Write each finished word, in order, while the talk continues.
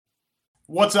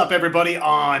What's up, everybody?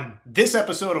 On this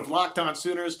episode of Locked On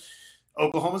Sooners,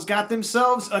 Oklahoma's got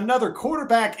themselves another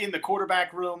quarterback in the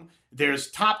quarterback room.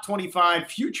 There's top 25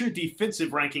 future defensive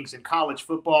rankings in college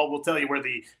football. We'll tell you where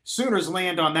the Sooners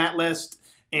land on that list.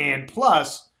 And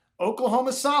plus,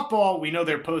 Oklahoma softball, we know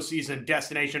their postseason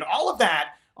destination. All of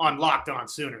that on Locked On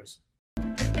Sooners.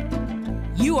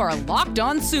 You are Locked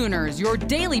On Sooners, your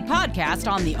daily podcast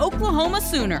on the Oklahoma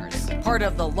Sooners. Part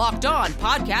of the Locked On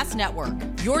Podcast Network,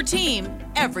 your team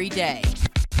every day.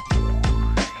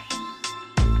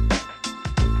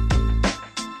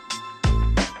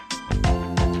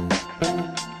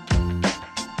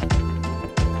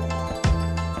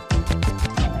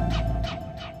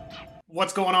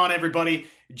 What's going on, everybody?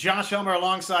 Josh Helmer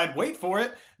alongside, wait for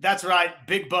it, that's right,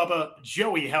 Big Bubba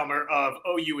Joey Helmer of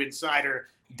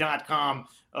OUinsider.com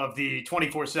of the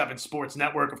 24/7 Sports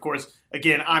Network. Of course,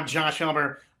 again, I'm Josh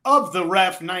Helmer of the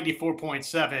Ref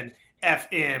 94.7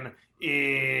 FM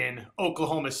in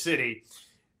Oklahoma City.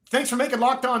 Thanks for making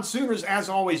Locked On Sooners, as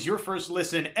always, your first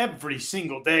listen every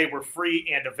single day. We're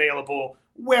free and available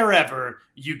wherever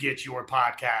you get your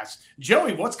podcasts.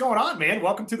 Joey, what's going on, man?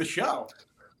 Welcome to the show.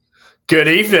 Good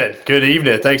evening. Good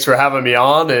evening. Thanks for having me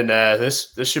on. And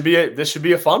this should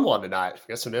be a fun one tonight.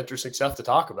 Got some interesting stuff to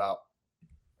talk about.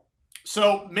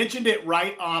 So, mentioned it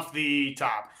right off the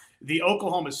top. The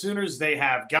Oklahoma Sooners, they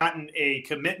have gotten a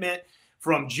commitment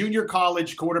from junior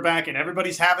college quarterback, and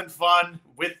everybody's having fun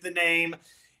with the name.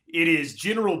 It is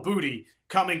General Booty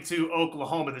coming to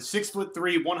Oklahoma, the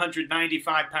 6'3",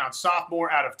 195-pound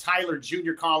sophomore out of Tyler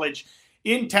Junior College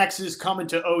in Texas, coming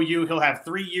to OU. He'll have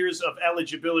 3 years of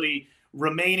eligibility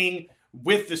remaining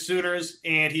with the Sooners,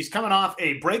 and he's coming off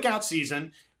a breakout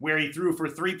season where he threw for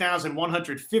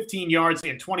 3,115 yards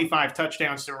and 25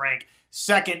 touchdowns to rank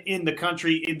second in the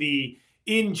country in the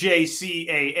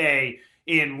NJCAA.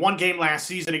 In one game last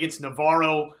season against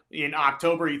Navarro in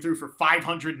October, he threw for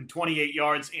 528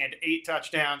 yards and 8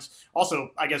 touchdowns. Also,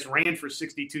 I guess, ran for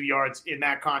 62 yards in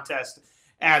that contest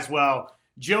as well.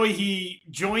 Joey, he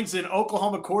joins an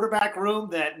Oklahoma quarterback room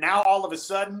that now all of a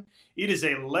sudden it is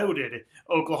a loaded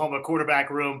Oklahoma quarterback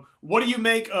room. What do you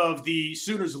make of the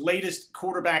Sooners' latest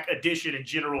quarterback addition in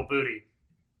General Booty?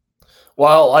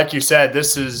 Well, like you said,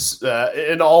 this is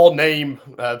an all-name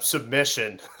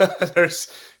submission.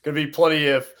 There's going to be plenty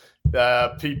of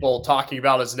people talking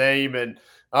about his name. And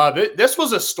this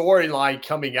was a storyline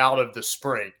coming out of the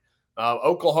spring.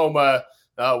 Oklahoma,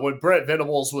 when Brent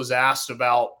Venables was asked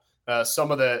about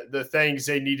some of the things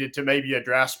they needed to maybe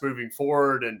address moving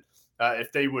forward, and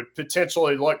if they would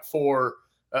potentially look for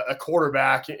a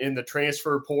quarterback in the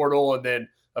transfer portal. And then,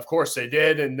 of course, they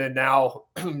did. And then now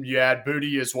you add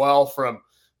Booty as well from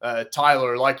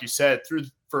Tyler, like you said, threw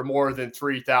for more than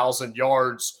 3,000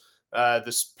 yards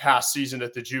this past season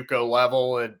at the JUCO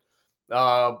level. And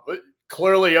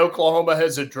clearly Oklahoma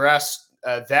has addressed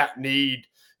that need.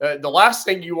 The last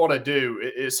thing you want to do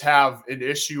is have an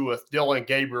issue with Dillon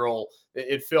Gabriel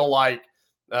and feel like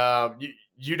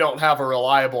you don't have a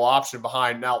reliable option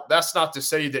behind. Now, that's not to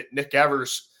say that Nick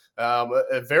Evers,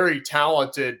 a very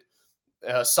talented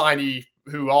signee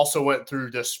who also went through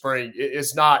this spring,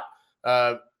 is not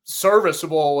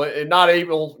serviceable and not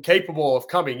capable of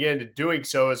coming in and doing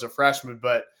so as a freshman.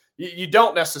 But you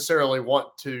don't necessarily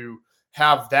want to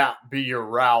have that be your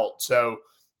route. So,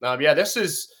 this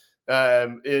is –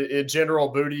 in general,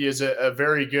 Booty is a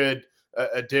very good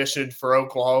addition for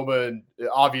Oklahoma, and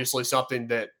obviously something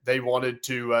that they wanted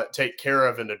to take care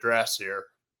of and address here.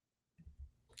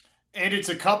 And it's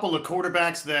a couple of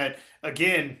quarterbacks that,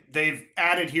 again, they've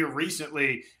added here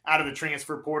recently out of the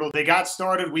transfer portal. They got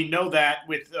started, we know that,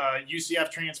 with UCF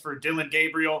transfer Dillon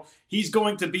Gabriel. He's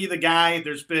going to be the guy.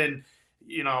 There's been,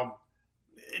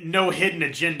 no hidden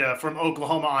agenda from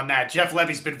Oklahoma on that. Jeff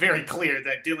Levy's been very clear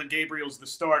that Dillon Gabriel's the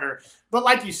starter. But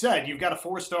like you said, you've got a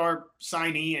 4-star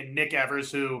signee in Nick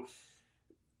Evers, who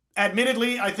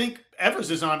admittedly, I think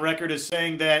Evers is on record as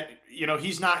saying that,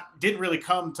 he's didn't really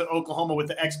come to Oklahoma with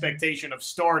the expectation of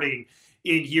starting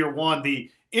in year one.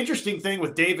 The interesting thing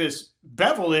with Davis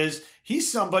Beville is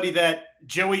he's somebody that,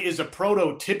 Joey, is a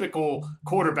prototypical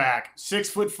quarterback,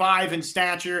 6'5" in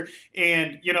stature.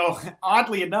 And,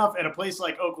 oddly enough, at a place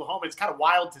like Oklahoma, it's kind of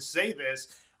wild to say this,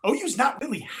 OU's not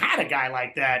really had a guy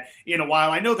like that in a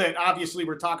while. I know that obviously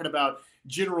we're talking about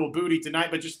General Booty tonight,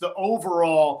 but just the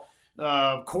overall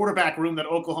quarterback room that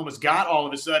Oklahoma's got all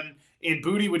of a sudden, and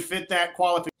Booty would fit that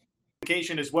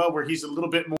qualification as well, where he's a little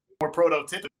bit more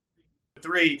prototypical.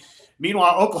 3.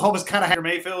 Meanwhile, Oklahoma's kind of had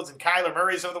Mayfields and Kyler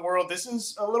Murray's of the world. This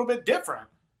is a little bit different.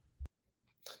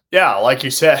 Yeah, like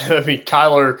you said, I mean,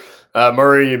 Kyler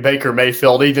Murray and Baker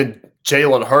Mayfield, even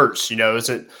Jalen Hurts,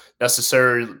 isn't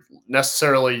necessarily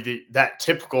necessarily that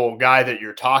typical guy that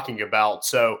you're talking about.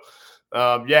 So,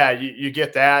 you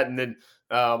get that. And then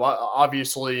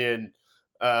obviously in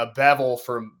Bevel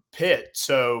from Pitt.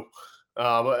 So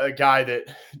a guy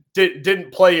that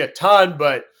didn't play a ton,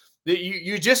 but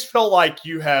you just feel like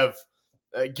you have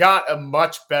got a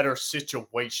much better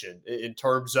situation in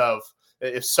terms of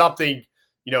if something,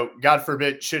 God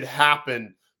forbid, should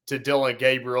happen to Dillon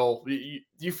Gabriel,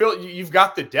 you feel you've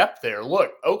got the depth there.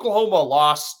 Look, Oklahoma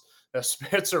lost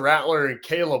Spencer Rattler and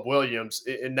Caleb Williams,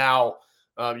 and now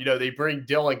they bring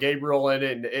Dillon Gabriel in,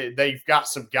 and they've got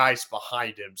some guys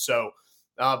behind him. So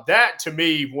that, to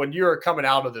me, when you're coming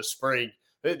out of the spring,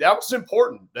 that was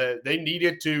important. They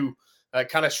needed to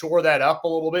kind of shore that up a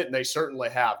little bit, and they certainly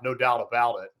have, no doubt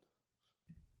about it.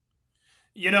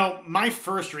 My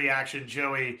first reaction,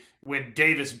 Joey, when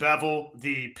Davis Bevel,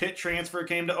 the Pitt transfer,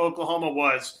 came to Oklahoma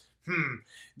was,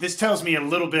 this tells me a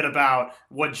little bit about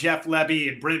what Jeff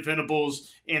Lebby and Brent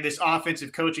Venables and this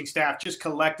offensive coaching staff just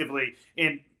collectively,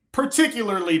 and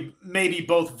particularly maybe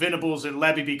both Venables and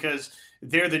Lebby, because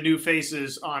they're the new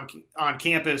faces on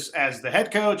campus as the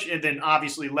head coach, and then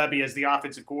obviously Lebby as the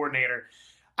offensive coordinator.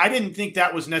 I didn't think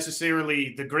that was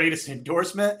necessarily the greatest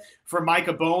endorsement for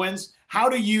Micah Bowens. How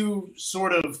do you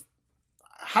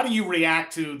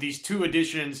react to these two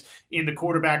additions in the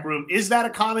quarterback room? Is that a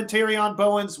commentary on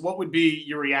Bowens? What would be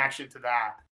your reaction to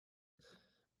that?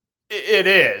 It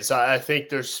is. I think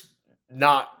there's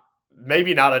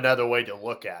maybe not another way to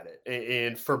look at it.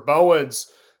 And for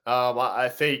Bowens, I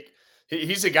think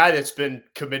he's a guy that's been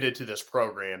committed to this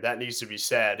program. That needs to be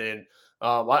said. And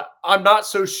I'm not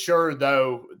so sure,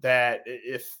 though, that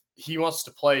if he wants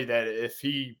to play, that if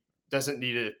he doesn't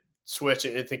need to switch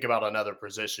and think about another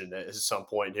position at some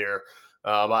point here,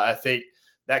 I think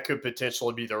that could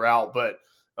potentially be the route. But,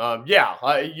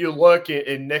 you look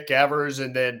in Nick Evers,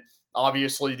 and then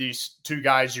obviously these two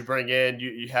guys you bring in,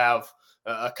 you have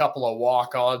a couple of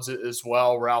walk-ons as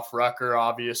well, Ralph Rucker,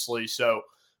 obviously. So,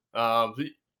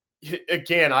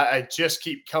 again, I just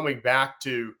keep coming back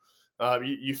to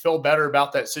you feel better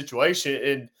about that situation.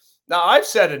 And now I've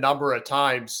said a number of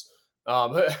times,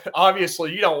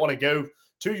 obviously you don't want to go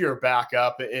to your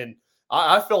backup. And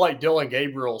I feel like Dillon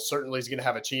Gabriel certainly is going to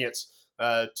have a chance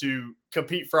to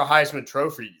compete for a Heisman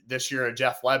Trophy this year in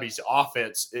Jeff Lebby's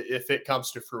offense if it comes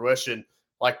to fruition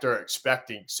like they're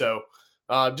expecting. So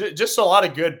just a lot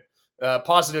of good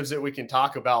positives that we can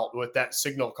talk about with that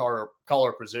signal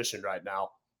caller position right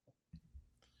now.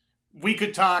 We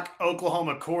could talk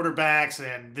Oklahoma quarterbacks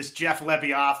and this Jeff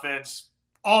Lebby offense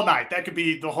all night. That could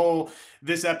be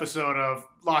this episode of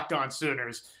Locked On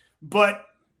Sooners. But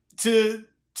to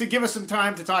give us some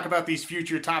time to talk about these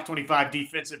future top 25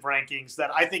 defensive rankings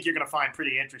that I think you're going to find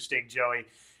pretty interesting, Joey.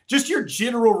 Just your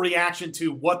general reaction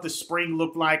to what the spring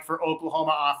looked like for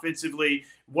Oklahoma offensively,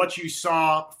 what you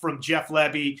saw from Jeff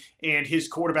Lebby and his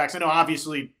quarterbacks. I know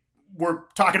obviously we're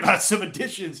talking about some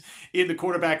additions in the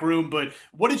quarterback room, but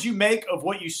what did you make of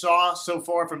what you saw so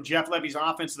far from Jeff Lebby's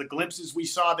offense, the glimpses we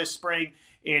saw this spring,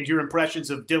 and your impressions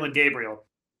of Dillon Gabriel?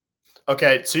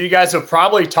 Okay, so you guys have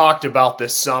probably talked about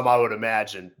this some, I would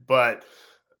imagine, but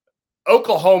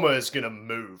Oklahoma is going to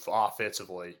move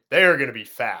offensively. They are going to be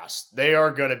fast. They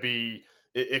are going to be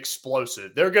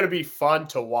explosive. They're going to be fun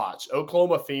to watch.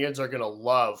 Oklahoma fans are going to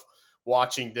love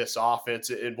watching this offense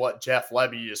and what Jeff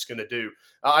Lebby is going to do.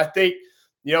 I think,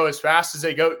 as fast as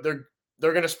they go, they're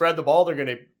going to spread the ball. They're going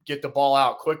to get the ball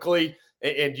out quickly.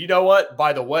 And you know what?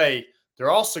 By the way,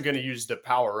 they're also going to use the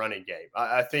power running game.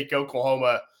 I think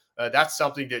Oklahoma, that's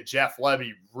something that Jeff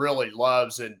Lebby really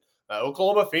loves. And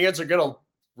Oklahoma fans are going to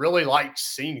really like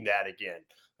seeing that again,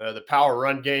 the power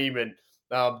run game. And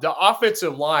the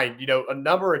offensive line, a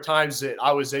number of times that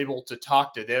I was able to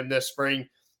talk to them this spring,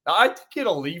 I think it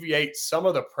alleviates some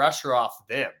of the pressure off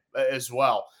them as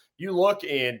well. You look,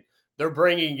 and they're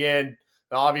bringing in,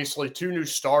 obviously, two new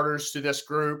starters to this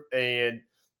group, and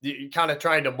kind of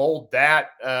trying to mold that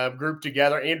group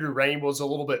together. Andrew Rain was a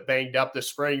little bit banged up this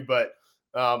spring, but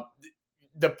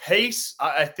the pace,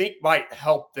 I think, might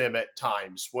help them at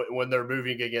times when they're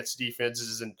moving against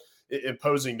defenses and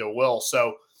imposing their will.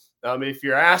 So if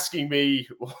you're asking me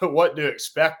what to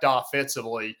expect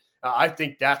offensively, I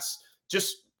think that's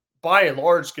just by and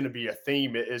large going to be a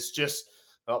theme. Is just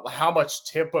how much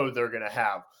tempo they're going to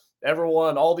have.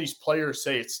 All these players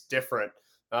say it's different.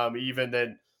 Even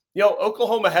than,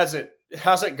 Oklahoma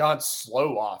hasn't gone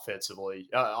slow offensively,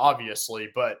 obviously,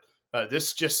 but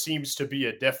this just seems to be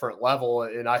a different level,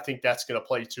 and I think that's going to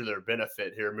play to their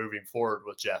benefit here moving forward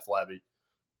with Jeff Lebby.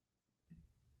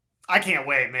 I can't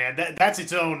wait, man. That's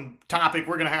its own topic.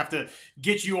 We're going to have to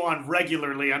get you on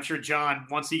regularly. I'm sure John,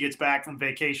 once he gets back from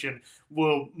vacation,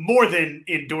 will more than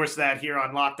endorse that here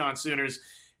on Locked On Sooners.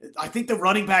 I think the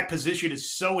running back position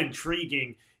is so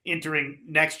intriguing entering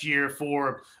next year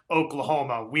for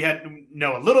Oklahoma. We had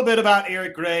know a little bit about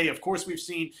Eric Gray. Of course, we've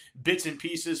seen bits and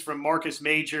pieces from Marcus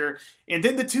Major. And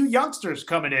then the two youngsters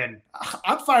coming in.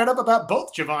 I'm fired up about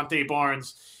both Javante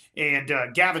Barnes and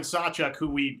Gavin Sawchuk, who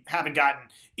we haven't gotten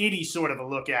any sort of a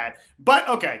look at. But,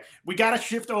 okay, we got to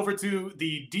shift over to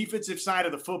the defensive side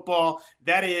of the football.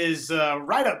 That is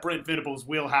right up Brent Venables'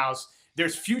 wheelhouse.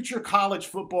 There's future college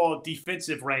football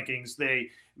defensive rankings.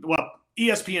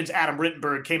 ESPN's Adam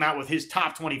Rittenberg came out with his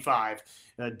top 25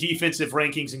 defensive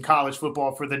rankings in college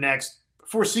football for the next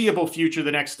foreseeable future,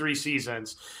 the next 3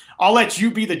 seasons. I'll let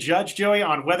you be the judge, Joey,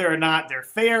 on whether or not they're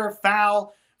fair,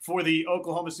 foul for the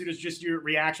Oklahoma Sooners, just your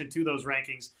reaction to those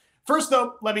rankings. First,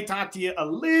 though, let me talk to you a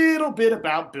little bit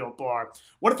about Built Bar.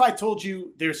 What if I told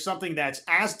you there's something that's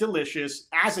as delicious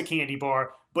as a candy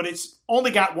bar, but it's only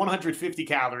got 150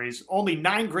 calories, only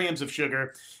 9 grams of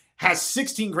sugar, has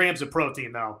 16 grams of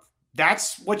protein, though?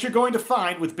 That's what you're going to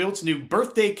find with Built's new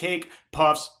Birthday Cake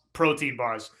Puffs protein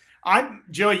bars.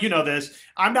 Joey, you know this.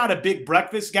 I'm not a big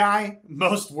breakfast guy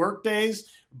most work days,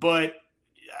 but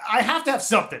I have to have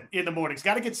something in the mornings.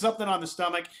 Got to get something on the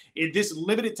stomach. In this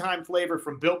limited time flavor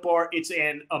from Built Bar, it's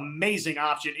an amazing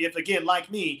option. If, again,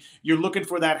 like me, you're looking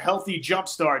for that healthy jump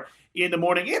start in the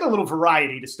morning and a little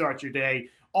variety to start your day.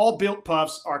 All Built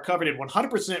Puffs are covered in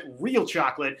 100% real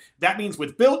chocolate. That means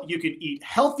with Built, you can eat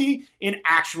healthy and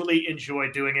actually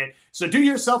enjoy doing it. So do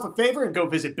yourself a favor and go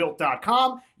visit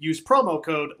Built.com. Use promo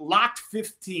code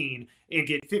LOCKED15 and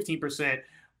get 15%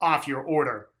 off your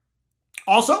order.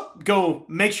 Also, go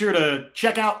make sure to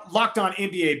check out Locked On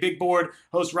NBA Big Board.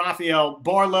 Host Rafael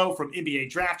Barlow from NBA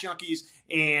Draft Junkies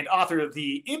and author of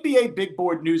the NBA Big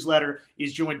Board newsletter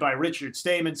is joined by Richard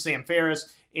Stayman, Sam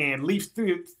Ferris, and Leif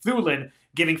Thulin,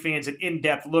 giving fans an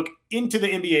in-depth look into the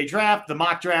NBA draft, the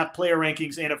mock draft, player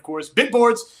rankings, and, of course, big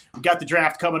boards. We've got the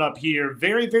draft coming up here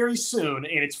very, very soon,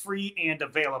 and it's free and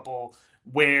available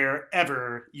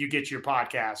wherever you get your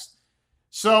podcast.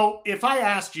 So if I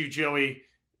asked you, Joey,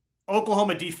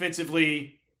 Oklahoma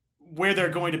defensively, where they're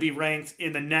going to be ranked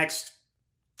in the next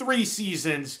 3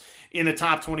 seasons in the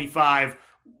top 25,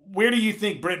 where do you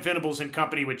think Brent Venables and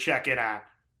company would check it at?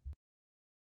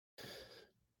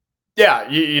 Yeah,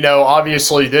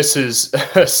 obviously this is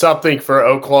something for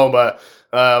Oklahoma.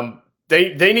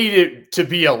 They need it to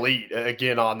be elite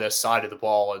again on this side of the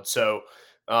ball. And so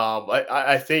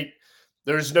I think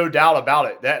there's no doubt about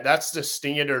it. That's the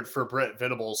standard for Brent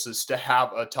Venables, is to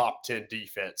have a top 10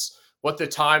 defense. What the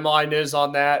timeline is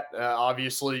on that,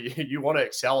 obviously you want to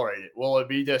accelerate it. Will it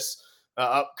be this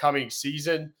upcoming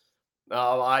season?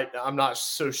 I'm not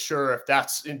so sure if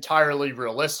that's entirely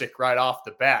realistic right off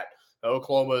the bat.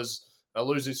 Oklahoma's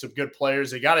losing some good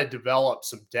players. They got to develop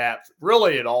some depth,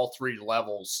 really at all 3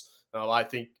 levels, I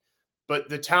think. But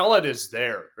the talent is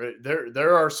there.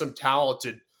 There are some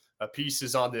talented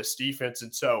pieces on this defense.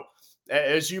 And so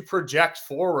as you project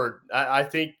forward, I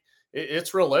think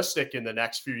it's realistic in the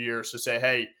next few years to say,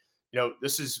 hey,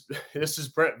 this is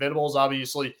Brent Venables.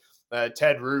 Obviously,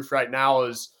 Ted Roof right now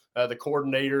is the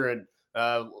coordinator. And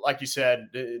like you said,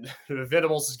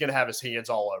 Venables is going to have his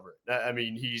hands all over it. I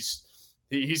mean, he's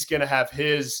going to have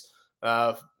his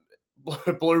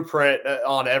blueprint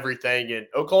on everything. And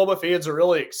Oklahoma fans are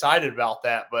really excited about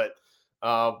that. But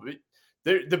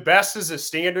the best is a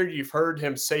standard. You've heard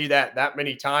him say that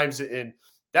many times. And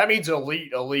that means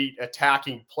elite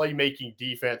attacking, playmaking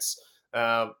defense,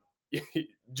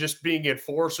 just being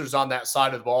enforcers on that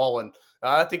side of the ball. And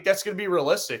I think that's going to be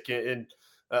realistic in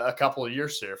a couple of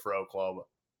years here for Oklahoma.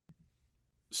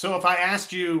 So if I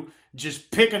asked you,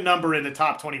 just pick a number in the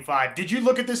top 25, did you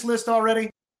look at this list already?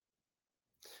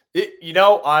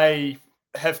 I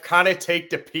have kind of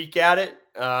taken a peek at it.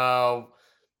 I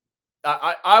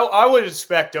would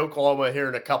expect Oklahoma here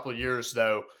in a couple of years,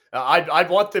 though. I'd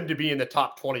want them to be in the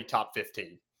top 20, top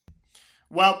 15.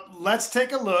 Well, let's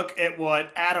take a look at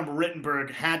what Adam Rittenberg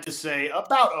had to say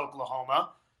about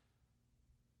Oklahoma.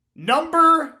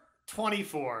 Number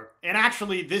 24. And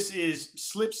actually, this is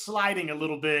sliding a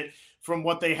little bit from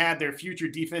what they had their future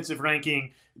defensive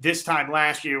ranking this time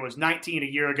last year. Was 19 a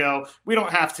year ago. We don't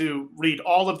have to read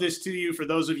all of this to you for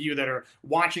those of you that are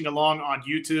watching along on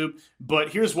YouTube. But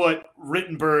here's what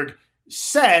Rittenberg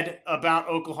said about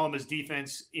Oklahoma's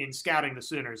defense in scouting the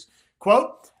Sooners.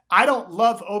 Quote, "I don't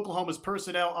love Oklahoma's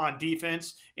personnel on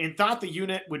defense and thought the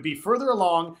unit would be further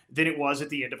along than it was at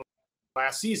the end of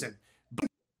last season. But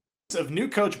of new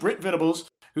coach Brent Venables,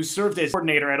 who served as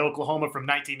coordinator at Oklahoma from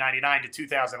 1999 to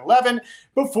 2011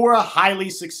 before a highly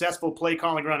successful play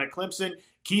calling run at Clemson,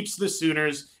 keeps the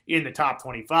Sooners in the top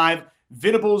 25.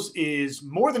 Venables is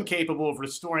more than capable of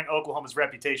restoring Oklahoma's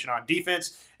reputation on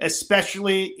defense,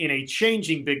 especially in a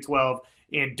changing Big 12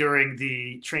 and during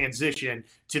the transition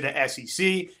to the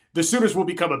SEC. The Sooners will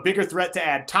become a bigger threat to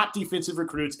add top defensive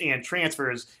recruits and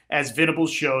transfers, as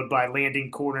Venables showed by landing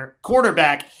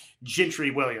cornerback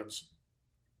Gentry Williams.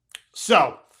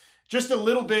 So, just a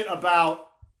little bit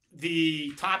about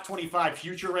the top 25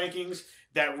 future rankings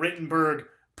that Rittenberg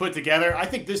put together. I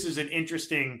think this is an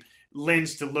interesting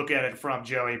lens to look at it from,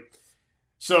 Joey.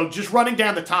 So just running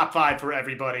down the top 5 for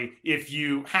everybody, if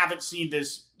you haven't seen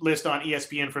this list on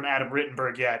ESPN from Adam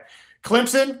Rittenberg yet.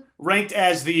 Clemson, ranked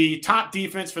as the top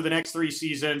defense for the next 3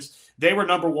 seasons. They were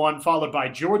number 1, followed by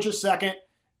Georgia 2nd,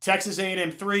 Texas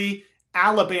A&M 3,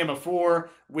 Alabama 4,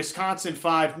 Wisconsin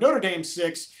 5, Notre Dame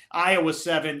 6, Iowa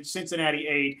 7, Cincinnati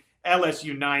 8,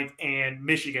 LSU 9th, and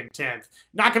Michigan 10th.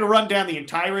 Not going to run down the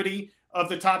entirety of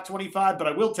the top 25, but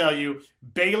I will tell you,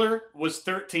 Baylor was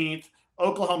 13th,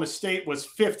 Oklahoma State was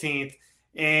 15th,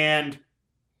 and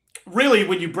really,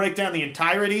 when you break down the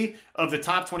entirety of the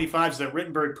top 25s that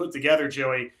Rittenberg put together,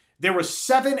 Joey, there were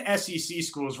 7 SEC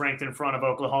schools ranked in front of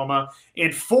Oklahoma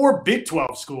and 4 Big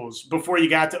 12 schools before you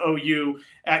got to OU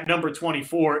at number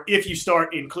 24, if you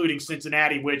start including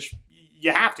Cincinnati, which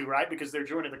you have to, right, because they're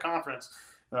joining the conference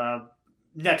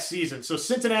next season. So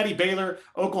Cincinnati, Baylor,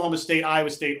 Oklahoma State, Iowa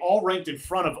State, all ranked in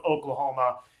front of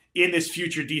Oklahoma in this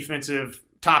future defensive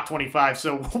top 25.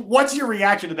 So what's your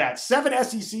reaction to that? 7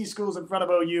 SEC schools in front of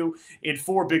OU and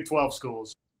 4 Big 12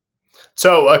 schools.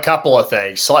 So a couple of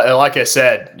things. Like I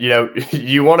said,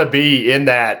 you want to be in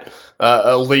that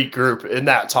elite group, in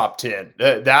that top 10.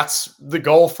 That's the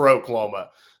goal for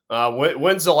Oklahoma.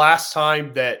 When's the last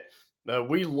time that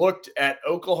we looked at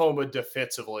Oklahoma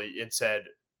defensively and said,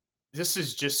 this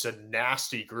is just a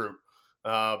nasty group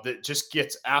that just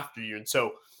gets after you? And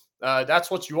so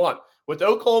that's what you want. With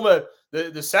Oklahoma,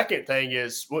 the second thing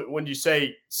is when you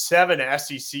say 7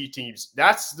 SEC teams,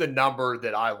 that's the number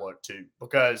that I look to,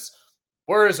 because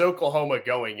where is Oklahoma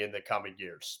going in the coming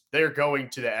years? They're going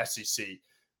to the SEC.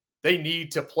 They need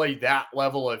to play that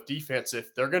level of defense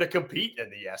if they're going to compete in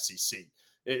the SEC.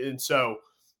 And so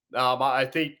I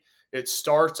think it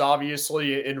starts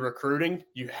obviously in recruiting.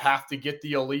 You have to get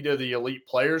the elite of the elite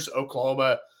players.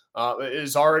 Oklahoma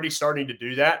is already starting to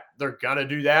do that. They're going to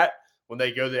do that. When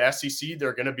they go to the SEC,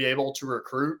 they're going to be able to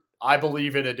recruit, I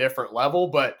believe, at a different level.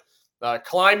 But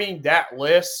climbing that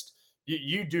list,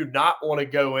 you do not want to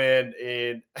go in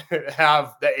and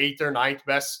have the 8th or 9th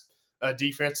best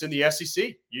defense in the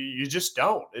SEC. You just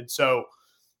don't. And so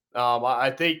I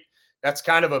think that's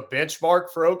kind of a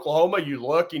benchmark for Oklahoma. You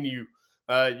look and you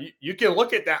can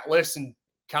look at that list and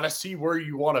kind of see where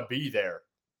you want to be there.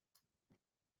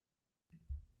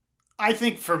 I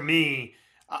think for me,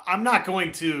 I'm not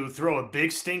going to throw a big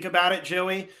stink about it,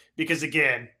 Joey, because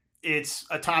again, it's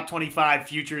a top 25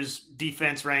 futures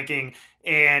defense ranking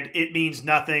and it means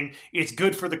nothing. It's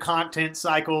good for the content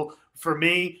cycle. For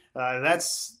me,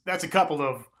 that's a couple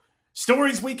of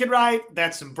stories we can write.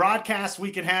 That's some broadcasts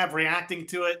we can have reacting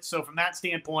to it. So from that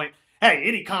standpoint, hey,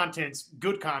 any content's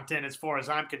good content as far as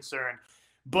I'm concerned.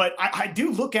 But I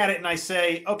do look at it and I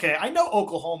say, okay, I know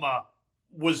Oklahoma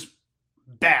was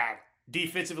bad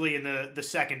defensively in the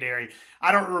secondary.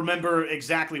 I don't remember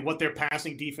exactly what their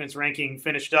passing defense ranking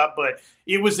finished up, but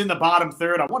it was in the bottom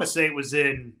third. I want to say it was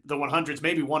in the 100s,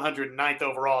 maybe 109th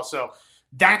overall. So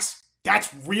that's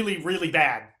really, really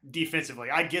bad defensively.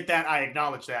 I get that. I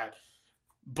acknowledge that.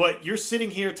 But you're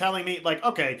sitting here telling me, like,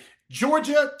 okay,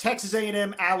 Georgia, Texas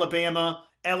A&M, Alabama,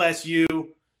 LSU,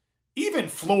 even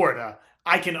Florida,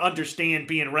 I can understand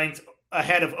being ranked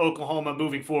ahead of Oklahoma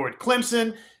moving forward.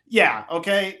 Clemson, yeah,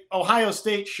 okay. Ohio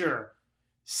State, sure.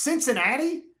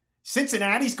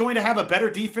 Cincinnati's going to have a better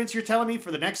defense, you're telling me,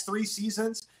 for the next 3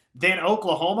 seasons than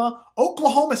Oklahoma?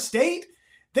 Oklahoma State,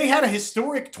 they had a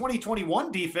historic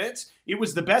 2021 defense. It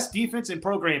was the best defense in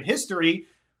program history.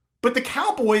 But the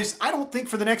Cowboys, I don't think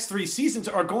for the next 3 seasons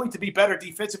are going to be better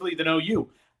defensively than OU.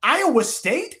 Iowa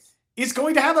State is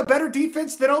going to have a better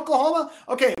defense than Oklahoma?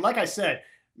 Okay, like I said,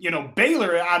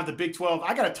 Baylor out of the Big 12,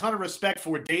 I got a ton of respect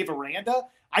for Dave Aranda.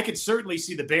 I could certainly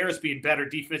see the Bears being better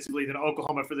defensively than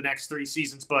Oklahoma for the next 3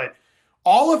 seasons, but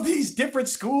all of these different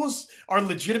schools are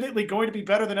legitimately going to be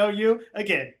better than OU.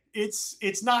 Again,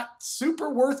 it's not super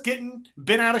worth getting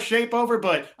bent out of shape over,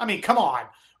 but, I mean, come on.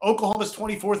 Oklahoma's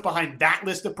 24th behind that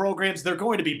list of programs. They're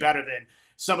going to be better than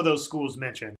some of those schools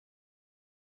mentioned.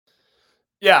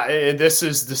 Yeah, and this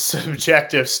is the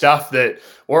subjective stuff that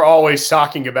we're always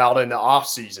talking about in the off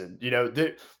season.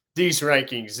 These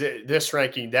rankings, this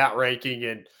ranking, that ranking,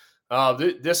 and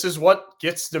this is what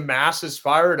gets the masses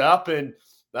fired up, and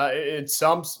in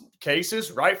some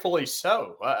cases, rightfully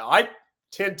so. I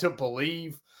tend to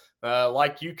believe,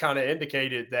 like you kind of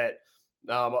indicated, that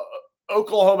um,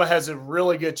 Oklahoma has a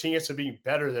really good chance of being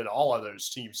better than all of those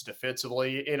teams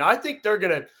defensively, and I think they're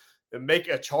going to make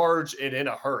a charge and in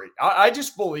a hurry. I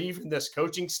just believe in this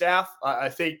coaching staff. I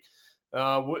think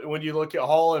when you look at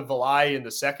Hall and Valai in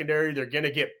the secondary, they're going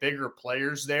to get bigger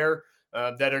players there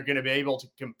that are going to be able to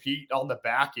compete on the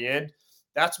back end.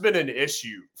 That's been an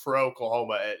issue for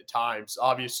Oklahoma at times.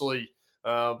 Obviously,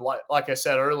 like I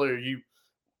said earlier, you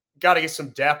got to get some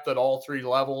depth at all three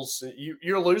levels.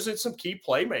 You're losing some key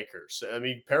playmakers. I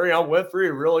mean, Perion Winfrey,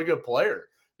 a really good player.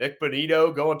 Nick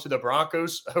Bonito going to the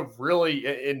Broncos, a really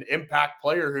an impact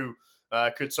player who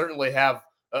could certainly have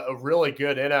a really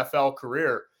good NFL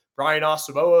career. Brian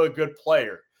Asamoah, a good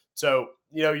player. So,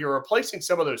 you're replacing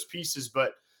some of those pieces.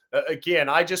 But again,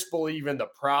 I just believe in the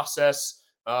process.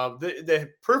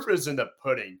 The proof is in the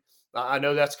pudding. I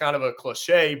know that's kind of a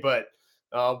cliche, but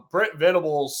Brent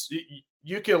Venables,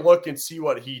 you can look and see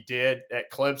what he did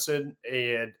at Clemson,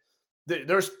 and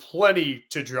there's plenty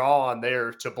to draw on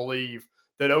there to believe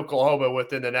that Oklahoma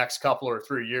within the next couple or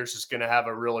 3 years is going to have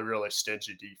a really, really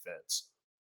stingy defense.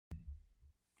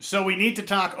 So we need to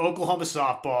talk Oklahoma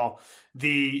softball.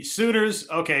 The Sooners,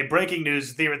 okay, breaking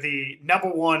news, they were the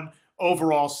 #1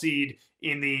 overall seed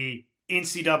in the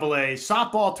NCAA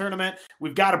softball tournament.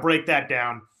 We've got to break that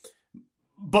down.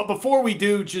 But before we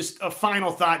do, just a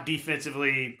final thought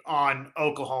defensively on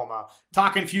Oklahoma.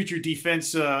 Talking future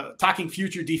defensive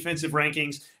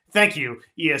rankings. Thank you,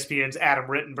 ESPN's Adam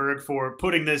Rittenberg, for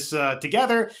putting this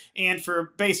together and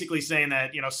for basically saying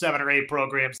that, 7 or 8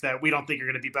 programs that we don't think are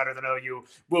going to be better than OU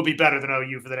will be better than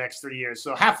OU for the next 3 years.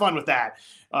 So have fun with that.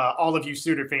 All of you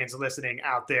Sooner fans listening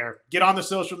out there, get on the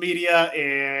social media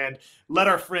and let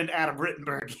our friend Adam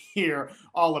Rittenberg hear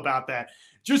all about that.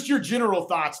 Just your general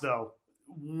thoughts, though.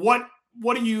 What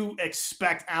do you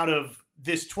expect out of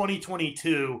this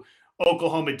 2022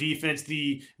 Oklahoma defense?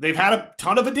 They've had a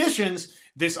ton of additions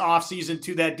this offseason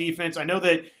to that defense. I know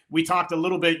that we talked a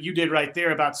little bit, you did right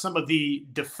there, about some of the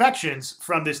defections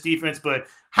from this defense, but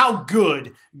how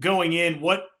good going in?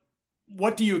 What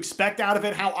do you expect out of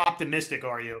it? How optimistic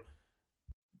are you?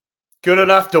 Good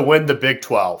enough to win the Big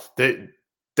 12.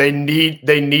 They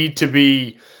need to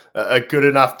be a good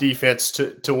enough defense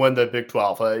to win the Big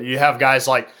 12. You have guys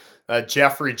like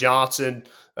Jeffrey Johnson,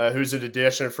 who's an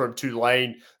addition from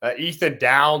Tulane. Ethan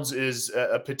Downs is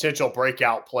a potential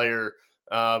breakout player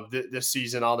this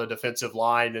season on the defensive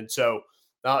line. And so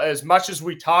as much as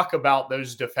we talk about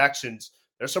those defections,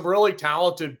 there's some really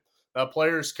talented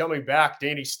players coming back.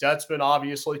 Danny Stutzman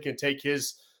obviously can take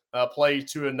his play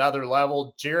to another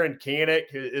level. Jaron Kanik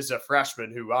is a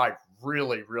freshman who I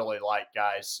really, really like,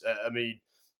 guys. I mean,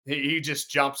 he just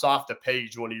jumps off the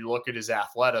page when you look at his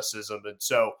athleticism. And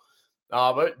so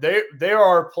but there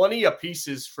are plenty of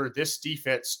pieces for this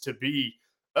defense to be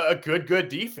a good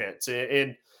defense.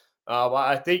 And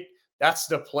I think that's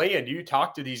the plan. You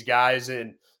talk to these guys,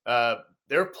 and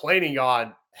they're planning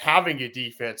on having a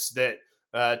defense that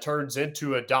turns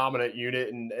into a dominant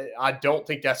unit. And I don't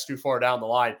think that's too far down the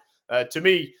line. To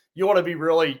me, you want to be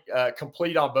really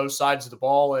complete on both sides of the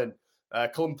ball and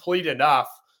complete enough,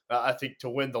 I think, to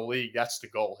win the league. That's the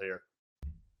goal here.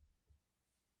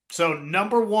 So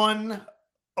 #1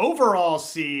 overall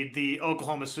seed, the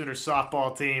Oklahoma Sooners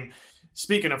softball team.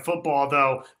 Speaking of football,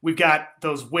 though, we've got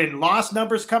those win-loss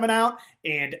numbers coming out,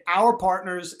 and our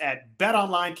partners at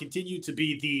BetOnline continue to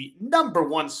be the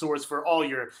 #1 source for all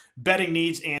your betting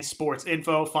needs and sports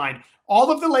info. Find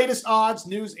all of the latest odds,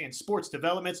 news, and sports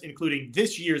developments, including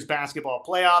this year's basketball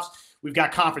playoffs. We've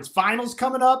got conference finals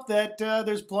coming up that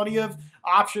there's plenty of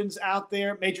options out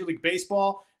there. Major League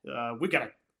Baseball, we've got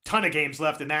a ton of games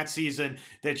left in that season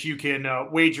that you can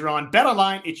wager on.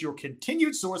 BetOnline, it's your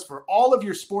continued source for all of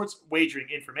your sports wagering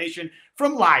information,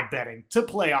 from live betting to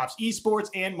playoffs, esports,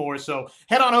 and more. So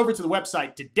head on over to the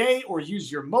website today or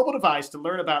use your mobile device to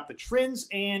learn about the trends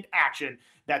and action.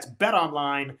 That's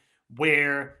BetOnline,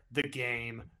 where the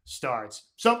game starts.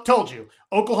 So told you,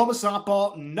 Oklahoma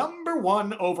softball,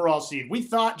 #1 overall seed. We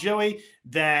thought, Joey,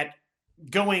 that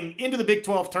going into the Big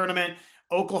 12 tournament,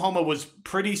 Oklahoma was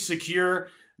pretty secure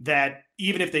that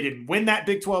even if they didn't win that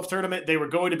Big 12 tournament, they were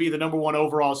going to be the #1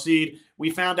 overall seed.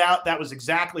 We found out that was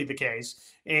exactly the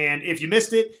case. And if you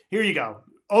missed it, here you go.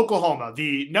 Oklahoma,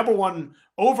 the number 1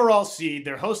 overall seed,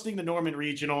 they're hosting the Norman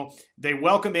Regional. They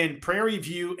welcome in Prairie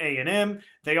View A&M.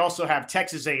 They also have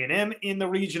Texas A&M in the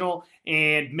regional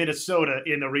and Minnesota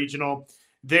in the regional.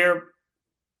 They're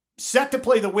set to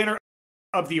play the winner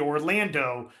of the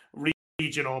Orlando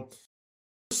regional.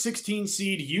 16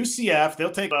 seed UCF,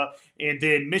 they'll take and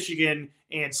then Michigan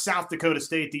and South Dakota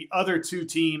State, the other 2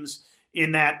 teams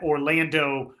in that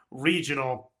Orlando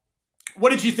regional.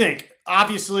 What did you think?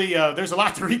 Obviously, there's a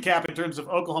lot to recap in terms of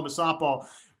Oklahoma softball.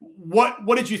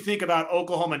 What did you think about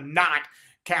Oklahoma not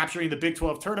capturing the Big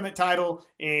 12 tournament title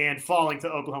and falling to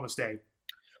Oklahoma State?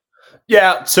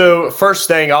 Yeah, so first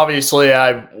thing, obviously,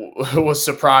 I was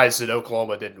surprised that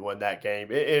Oklahoma didn't win that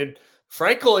game. And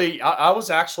frankly, I was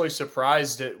actually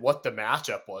surprised at what the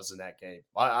matchup was in that game.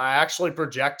 I actually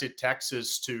projected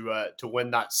Texas to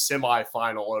win that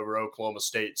semifinal over Oklahoma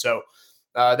State. So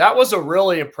that was a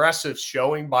really impressive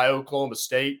showing by Oklahoma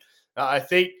State. I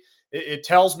think it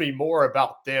tells me more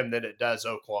about them than it does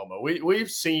Oklahoma.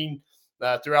 We've seen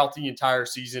throughout the entire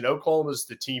season, Oklahoma's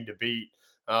the team to beat.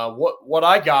 What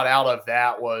I got out of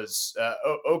that was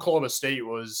Oklahoma State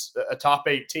was a top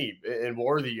 8 team and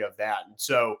worthy of that. And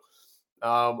so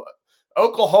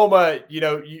Oklahoma,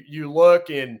 you look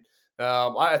and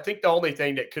I think the only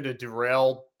thing that could have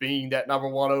derailed being that number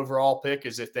 1 overall pick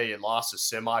is if they had lost a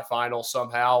semifinal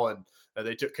somehow and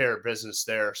they took care of business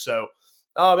there. So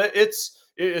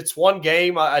it's one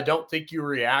game. I don't think you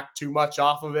react too much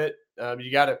off of it. You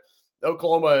got to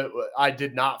Oklahoma, I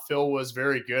did not feel was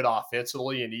very good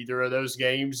offensively in either of those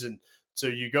games. And so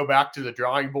you go back to the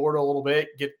drawing board a little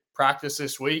bit, get practice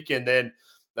this week, and then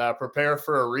prepare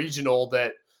for a regional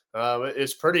that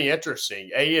is pretty interesting.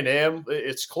 A&M,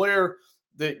 it's clear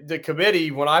the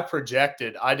committee, when I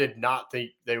projected, I did not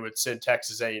think they would send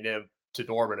Texas A&M to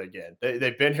Norman again.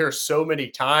 They've been here so many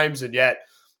times, and yet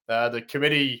the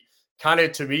committee kind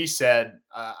of to me said,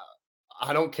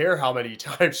 I don't care how many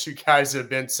times you guys have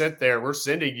been sent there. We're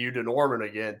sending you to Norman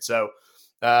again. So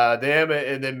them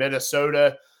and then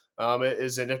Minnesota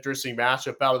is an interesting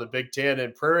matchup out of the Big Ten,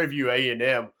 and Prairie View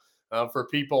A&M for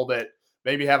people that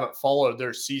maybe haven't followed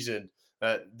their season.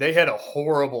 They had a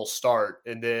horrible start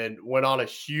and then went on a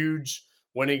huge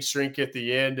winning streak at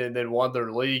the end and then won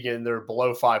their league, and they're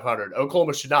below 500.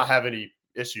 Oklahoma should not have any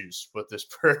issues with this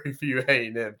Prairie View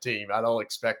A&M team. I don't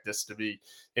expect this to be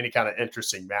any kind of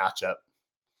interesting matchup.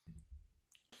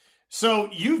 So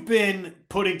you've been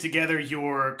putting together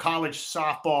your college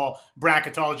softball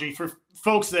bracketology. For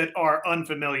folks that are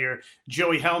unfamiliar,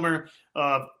 Joey Helmer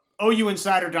of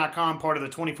OUinsider.com, part of the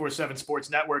 24/7 Sports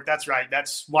Network. That's right.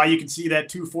 That's why you can see that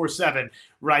 247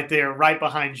 right there, right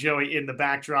behind Joey in the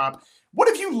backdrop. What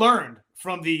have you learned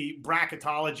from the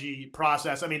bracketology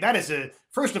process? I mean, that is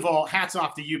first of all, hats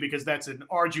off to you, because that's an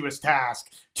arduous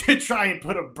task to try and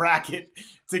put a bracket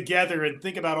together and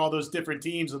think about all those different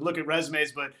teams and look at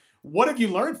resumes. But what have you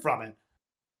learned from it?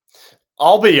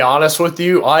 I'll be honest with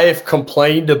you. I have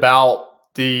complained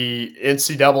about the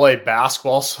NCAA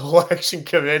basketball selection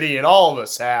committee, and all of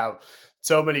us have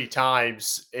so many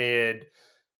times. And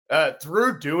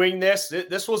through doing this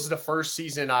was the first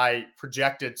season I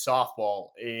projected softball,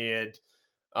 and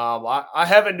I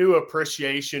have a new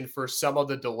appreciation for some of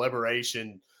the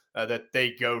deliberation that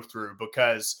they go through,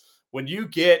 because when you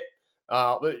get,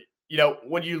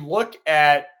 when you look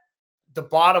at the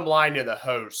bottom line of the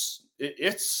hosts,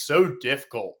 it's so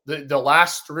difficult. The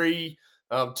last 3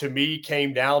 to me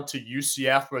came down to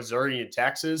UCF, Missouri, and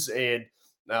Texas, and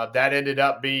that ended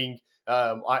up being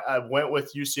I went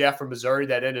with UCF from Missouri.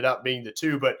 That ended up being the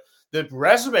 2, but the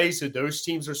resumes of those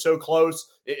teams are so close.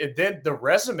 And then the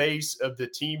resumes of the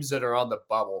teams that are on the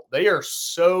bubble, they are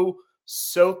so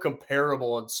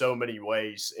comparable in so many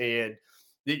ways. And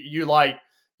you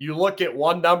look at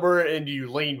one number and you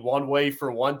lean one way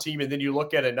for one team, and then you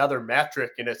look at another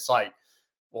metric and it's like,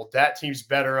 well, that team's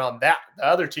better on that. The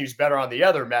other team's better on the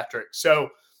other metric. So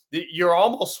you're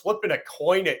almost flipping a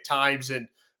coin at times and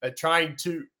trying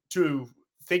to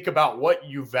think about what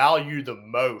you value the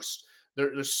most.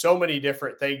 There's so many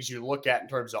different things you look at in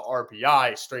terms of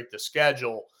RPI, strength of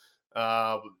schedule,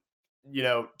 top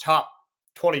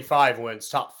 25 wins,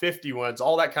 top 50 wins,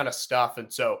 all that kind of stuff.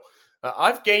 And so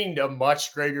I've gained a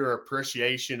much greater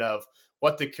appreciation of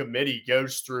what the committee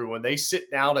goes through when they sit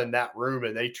down in that room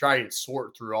and they try and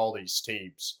sort through all these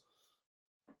teams.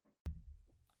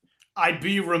 I'd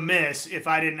be remiss if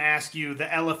I didn't ask you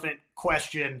the elephant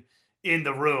question in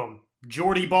the room.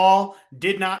 Jordy Ball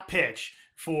did not pitch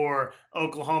for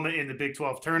Oklahoma in the Big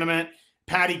 12 tournament.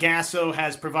 Patty Gasso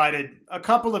has provided a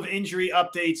couple of injury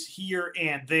updates here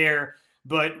and there,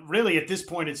 but really at this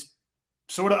point it's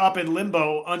sort of up in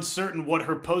limbo, uncertain what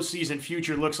her postseason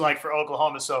future looks like for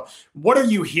Oklahoma. So what are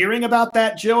you hearing about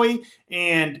that, Joey?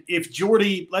 And if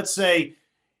Jordy, let's say,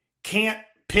 can't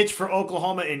pitch for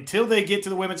Oklahoma until they get to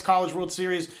the Women's College World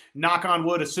Series, knock on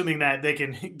wood, assuming that they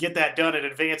can get that done and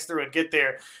advance through and get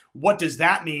there, what does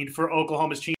that mean for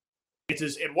Oklahoma's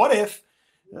chances? And what if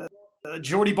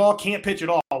Jordy Ball can't pitch at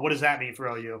all? What does that mean for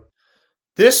OU?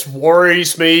 This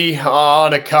worries me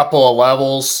on a couple of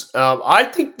levels. I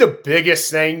think the biggest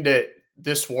thing that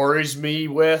this worries me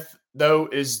with, though,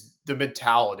 is the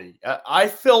mentality. I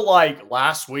feel like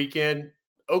last weekend,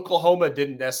 Oklahoma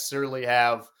didn't necessarily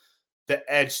have the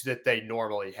edge that they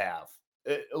normally have.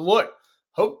 Look,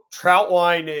 Hope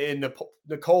Troutwine and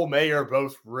Nicole May are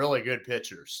both really good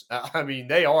pitchers. I mean,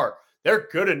 they are. They're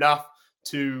good enough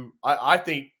to, I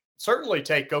think, certainly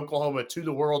take Oklahoma to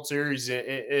the World Series,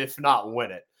 if not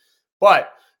win it.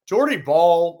 But Jordy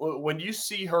Ball, when you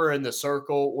see her in the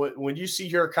circle, when you see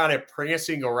her kind of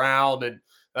prancing around and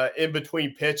in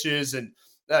between pitches and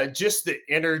just the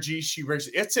energy she brings,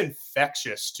 it's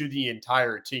infectious to the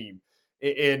entire team.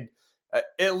 And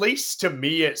at least to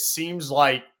me, it seems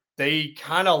like they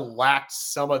kind of lacked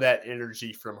some of that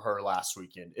energy from her last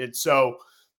weekend. And so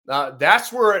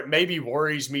that's where it maybe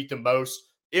worries me the most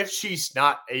if she's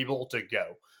not able to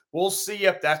go. We'll see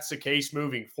if that's the case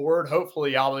moving forward.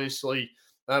 Hopefully, obviously,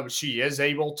 she is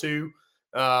able to.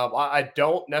 I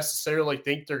don't necessarily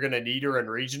think they're going to need her in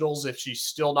regionals if she's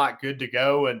still not good to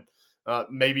go and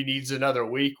maybe needs another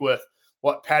week with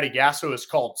what Patty Gasso has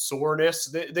called soreness.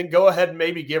 Then go ahead and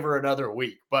maybe give her another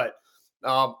week. But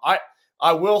I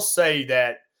will say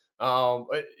that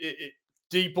it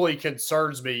deeply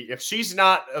concerns me if she's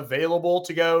not available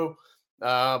to go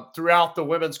throughout the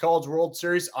Women's College World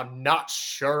Series. I'm not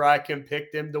sure I can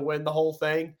pick them to win the whole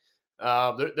thing.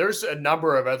 There's a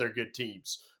number of other good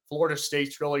teams. Florida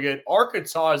State's really good.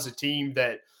 Arkansas is a team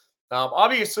that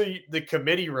obviously the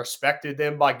committee respected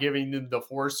them by giving them the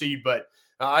 4 seed, but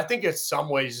I think in some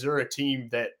ways they're a team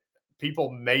that people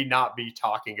may not be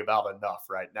talking about enough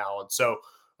right now. And so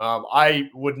I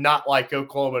would not like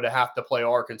Oklahoma to have to play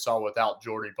Arkansas without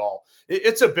Jordy Ball.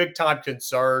 It's a big time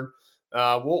concern.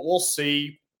 We'll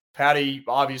see. Patty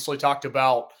obviously talked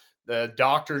about the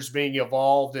doctors being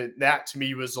involved, and that to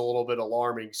me was a little bit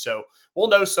alarming. So we'll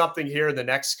know something here in the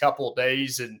next couple of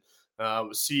days and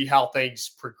see how things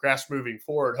progress moving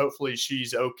forward. Hopefully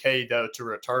she's okay, though, to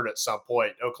return at some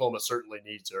point. Oklahoma certainly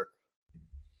needs her.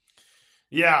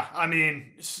 Yeah, I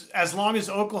mean, as long as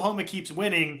Oklahoma keeps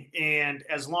winning and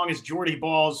as long as Jordy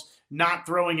Ball's not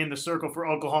throwing in the circle for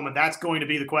Oklahoma, that's going to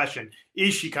be the question.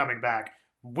 Is she coming back?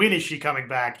 When is she coming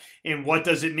back? And what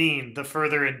does it mean the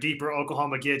further and deeper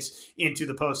Oklahoma gets into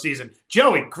the postseason?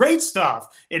 Joey, great stuff.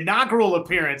 Inaugural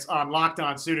appearance on Locked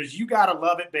On Sooners. You got to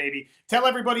love it, baby. Tell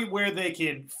everybody where they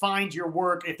can find your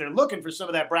work if they're looking for some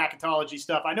of that bracketology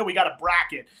stuff. I know we got a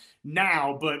bracket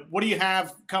now, but what do you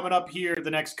have coming up here the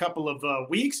next couple of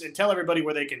weeks? And tell everybody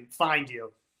where they can find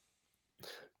you.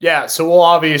 Yeah, so we'll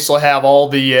obviously have all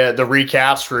the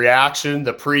recaps, reaction,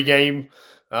 the pregame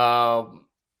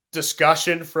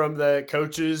discussion from the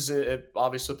coaches,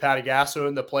 obviously Patty Gasso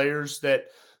and the players that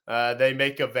they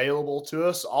make available to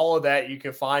us. All of that you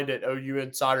can find at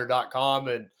ouinsider.com,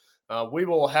 and we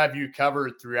will have you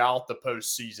covered throughout the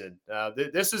postseason.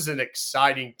 This is an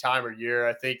exciting time of year.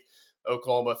 I think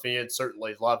Oklahoma fans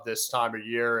certainly love this time of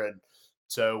year, and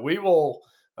so we will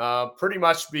pretty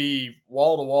much be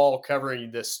wall-to-wall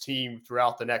covering this team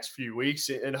throughout the next few weeks,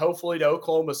 and hopefully to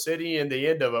Oklahoma City and the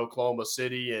end of Oklahoma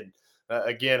City. And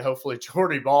again, hopefully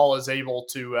Jordy Ball is able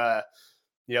to,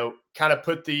 kind of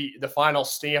put the final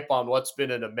stamp on what's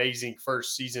been an amazing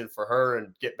first season for her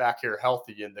and get back here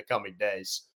healthy in the coming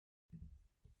days.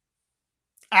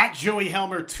 At Joey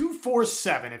Helmer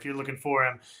 247, if you're looking for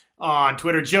him on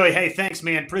Twitter. Joey, hey, thanks,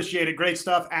 man. Appreciate it. Great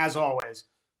stuff as always.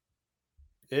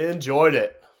 Enjoyed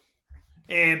it.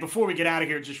 And before we get out of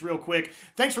here, just real quick,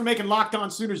 thanks for making Locked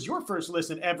On Sooners your first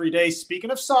listen every day.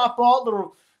 Speaking of softball,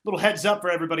 little heads up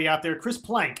for everybody out there. Chris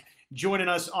Plank joining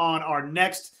us on our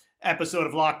next episode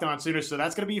of Locked On Sooners. So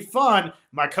that's going to be fun.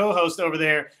 My co-host over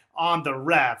there on the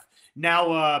ref.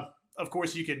 Now, of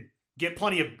course, you can get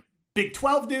plenty of Big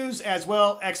 12 news as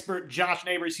well. Expert Josh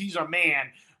Neighbors, he's our man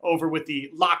over with the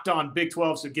Locked On Big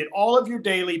 12. So get all of your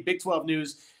daily Big 12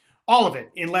 news, all of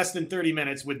it in less than 30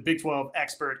 minutes with Big 12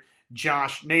 expert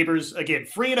Josh Neighbors. Again,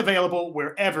 free and available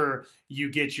wherever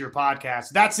you get your podcasts.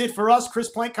 That's it for us. Chris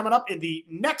Plank coming up in the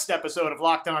next episode of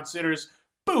Locked On Sooners.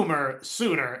 Boomer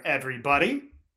Sooner, everybody.